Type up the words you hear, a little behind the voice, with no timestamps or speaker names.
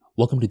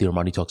Welcome to the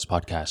Armani Talks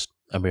podcast.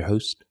 I'm your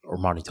host,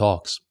 Armani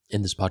Talks.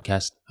 In this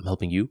podcast, I'm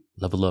helping you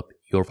level up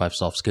your 5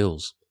 soft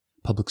skills: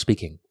 public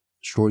speaking,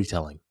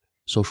 storytelling,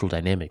 social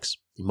dynamics,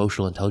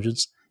 emotional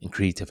intelligence, and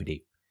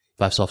creativity.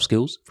 5 soft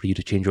skills for you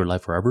to change your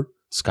life forever,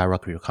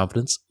 skyrocket your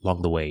confidence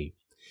along the way.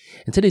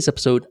 In today's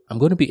episode, I'm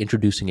going to be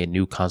introducing a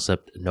new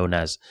concept known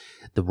as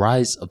the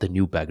rise of the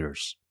new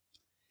beggars.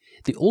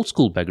 The old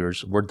school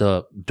beggars were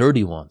the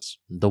dirty ones,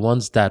 the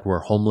ones that were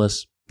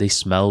homeless, they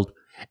smelled,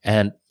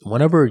 and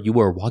whenever you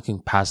were walking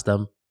past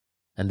them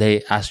and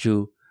they asked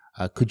you,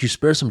 could you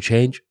spare some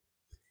change?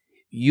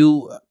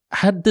 You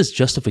had this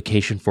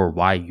justification for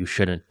why you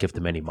shouldn't give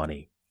them any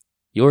money.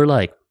 You were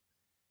like,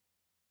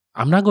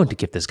 I'm not going to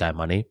give this guy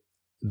money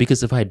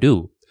because if I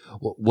do,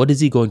 what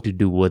is he going to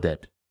do with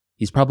it?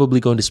 He's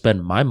probably going to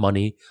spend my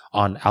money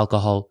on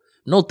alcohol.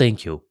 No,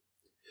 thank you.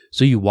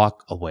 So you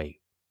walk away.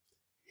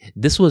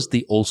 This was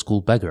the old school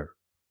beggar.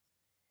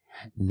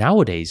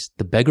 Nowadays,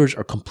 the beggars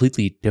are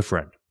completely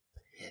different.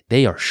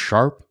 They are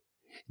sharp,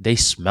 they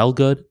smell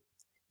good,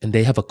 and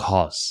they have a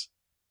cause.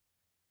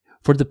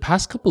 For the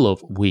past couple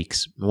of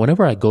weeks,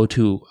 whenever I go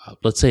to,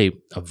 let's say,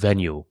 a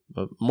venue,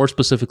 more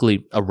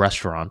specifically a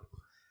restaurant,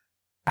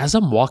 as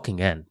I'm walking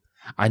in,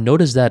 I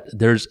notice that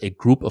there's a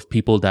group of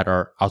people that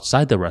are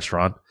outside the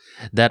restaurant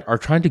that are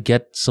trying to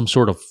get some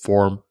sort of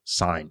form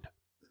signed.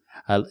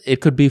 It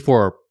could be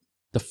for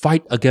the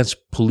fight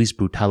against police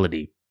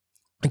brutality.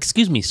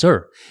 Excuse me,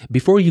 sir,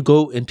 before you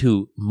go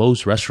into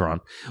Mo's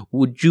restaurant,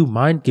 would you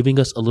mind giving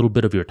us a little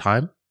bit of your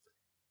time?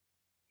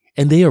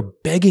 And they are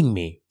begging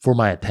me for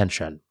my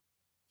attention.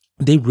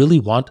 They really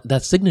want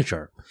that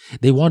signature.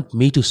 They want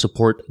me to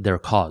support their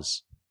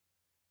cause.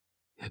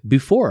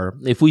 Before,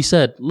 if we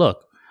said,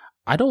 look,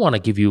 I don't want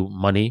to give you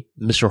money,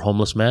 Mr.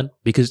 Homeless Man,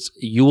 because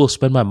you will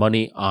spend my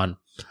money on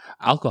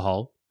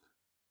alcohol,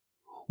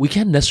 we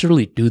can't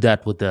necessarily do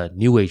that with the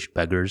new age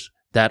beggars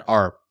that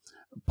are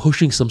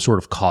pushing some sort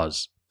of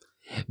cause.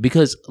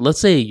 Because let's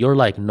say you're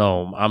like,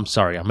 no, I'm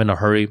sorry, I'm in a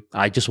hurry.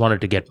 I just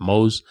wanted to get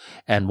Mo's.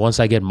 And once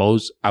I get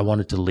Mo's, I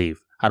wanted to leave.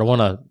 I don't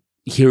want to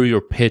hear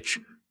your pitch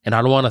and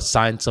I don't want to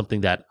sign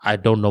something that I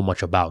don't know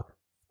much about.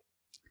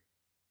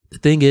 The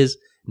thing is,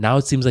 now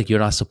it seems like you're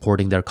not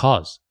supporting their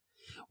cause.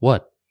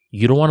 What?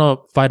 You don't want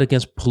to fight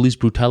against police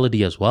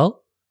brutality as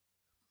well?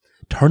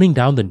 Turning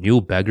down the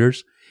new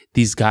beggars,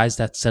 these guys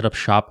that set up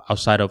shop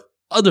outside of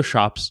other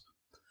shops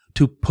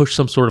to push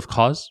some sort of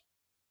cause?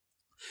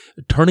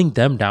 Turning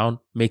them down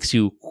makes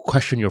you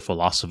question your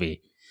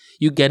philosophy.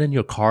 You get in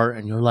your car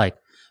and you're like,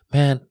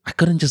 man, I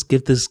couldn't just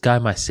give this guy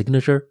my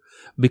signature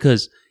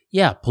because,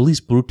 yeah, police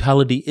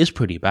brutality is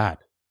pretty bad.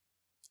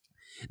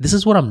 This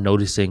is what I'm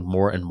noticing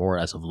more and more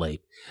as of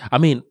late. I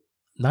mean,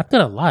 not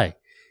gonna lie.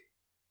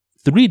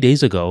 3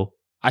 days ago,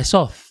 I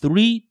saw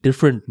 3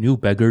 different new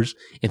beggars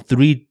in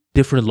 3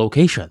 different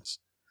locations.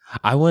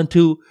 I went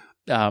to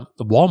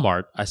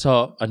Walmart. I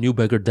saw a new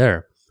beggar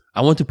there. I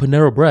went to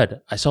Panera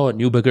Bread. I saw a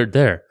new beggar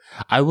there.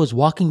 I was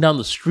walking down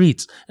the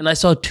streets and I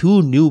saw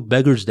 2 new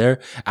beggars there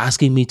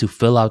asking me to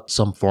fill out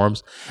some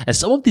forms. And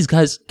some of these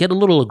guys get a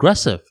little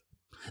aggressive.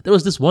 There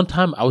was this one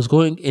time I was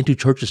going into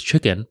Church's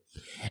Chicken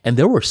and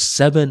there were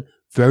 7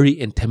 very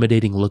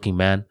intimidating looking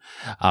men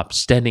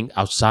standing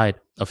outside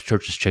of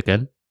Church's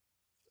Chicken.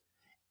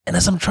 And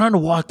as I'm trying to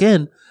walk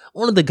in,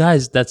 one of the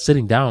guys that's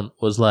sitting down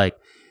was like,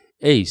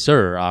 hey,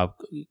 sir,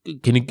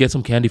 can you get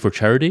some candy for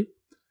charity?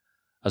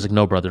 I was like,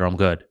 no, brother, I'm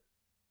good.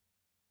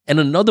 And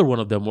another one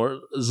of them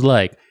was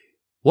like,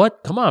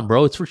 what? Come on,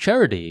 bro. It's for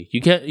charity. You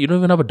don't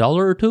even have $1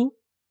 or 2?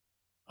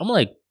 I'm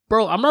like,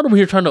 bro, I'm not over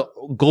here trying to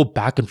go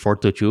back and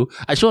forth with you.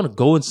 I just want to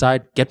go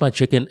inside, get my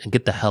chicken, and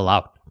get the hell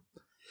out.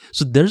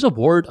 So there's a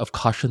word of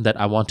caution that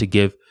I want to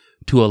give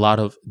to a lot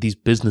of these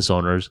business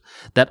owners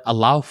that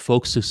allow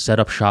folks to set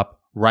up shop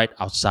right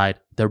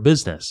outside their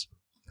business.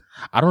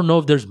 I don't know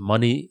if there's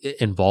money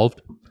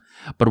involved,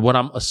 but what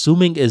I'm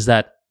assuming is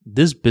that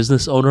this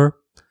business owner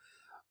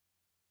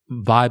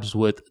vibes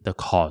with the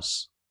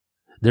cause.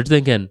 They're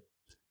thinking,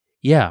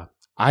 yeah,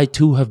 I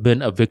too have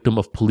been a victim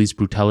of police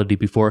brutality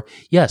before.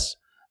 Yes,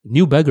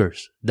 new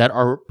beggars that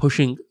are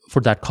pushing for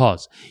that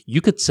cause.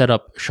 You could set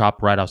up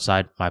shop right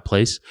outside my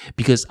place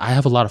because I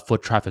have a lot of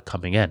foot traffic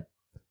coming in.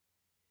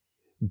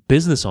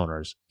 Business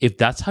owners, if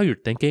that's how you're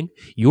thinking,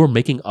 you're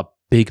making a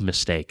big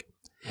mistake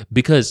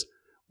because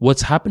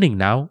what's happening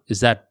now is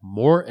that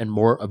more and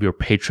more of your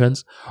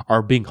patrons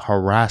are being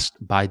harassed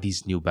by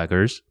these new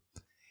beggars.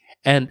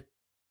 And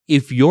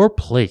if your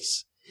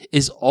place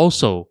is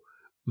also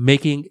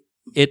making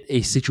it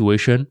a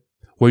situation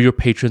where your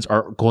patrons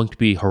are going to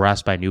be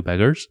harassed by new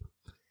beggars,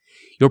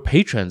 your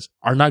patrons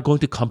are not going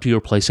to come to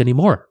your place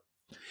anymore.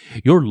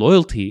 Your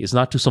loyalty is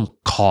not to some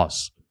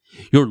cause.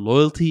 Your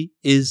loyalty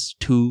is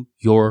to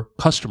your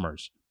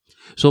customers.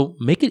 So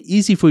make it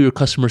easy for your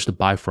customers to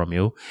buy from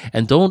you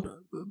and don't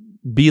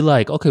be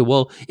like, okay,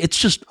 well, it's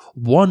just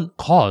one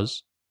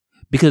cause,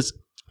 because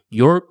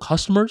your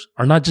customers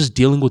are not just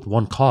dealing with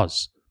one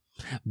cause.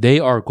 They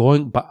are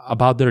going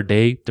about their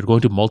day. They're going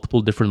to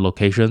multiple different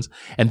locations.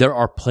 And there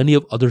are plenty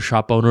of other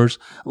shop owners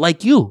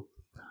like you,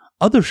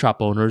 other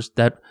shop owners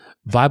that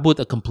vibe with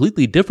a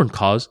completely different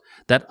cause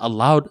that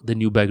allowed the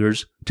new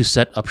beggars to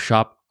set up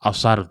shop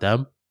outside of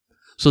them.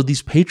 So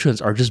these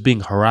patrons are just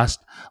being harassed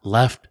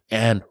left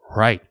and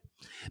right.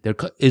 There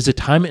is a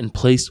time and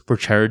place for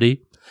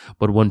charity,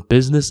 but when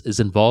business is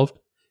involved,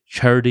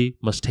 charity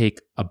must take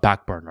a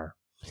back burner.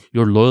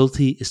 Your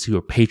loyalty is to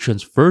your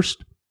patrons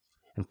first,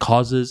 and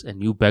causes and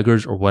new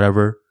beggars or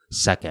whatever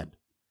second.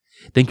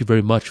 Thank you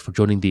very much for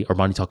joining the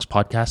Armani Talks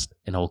podcast,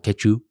 and I will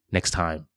catch you next time.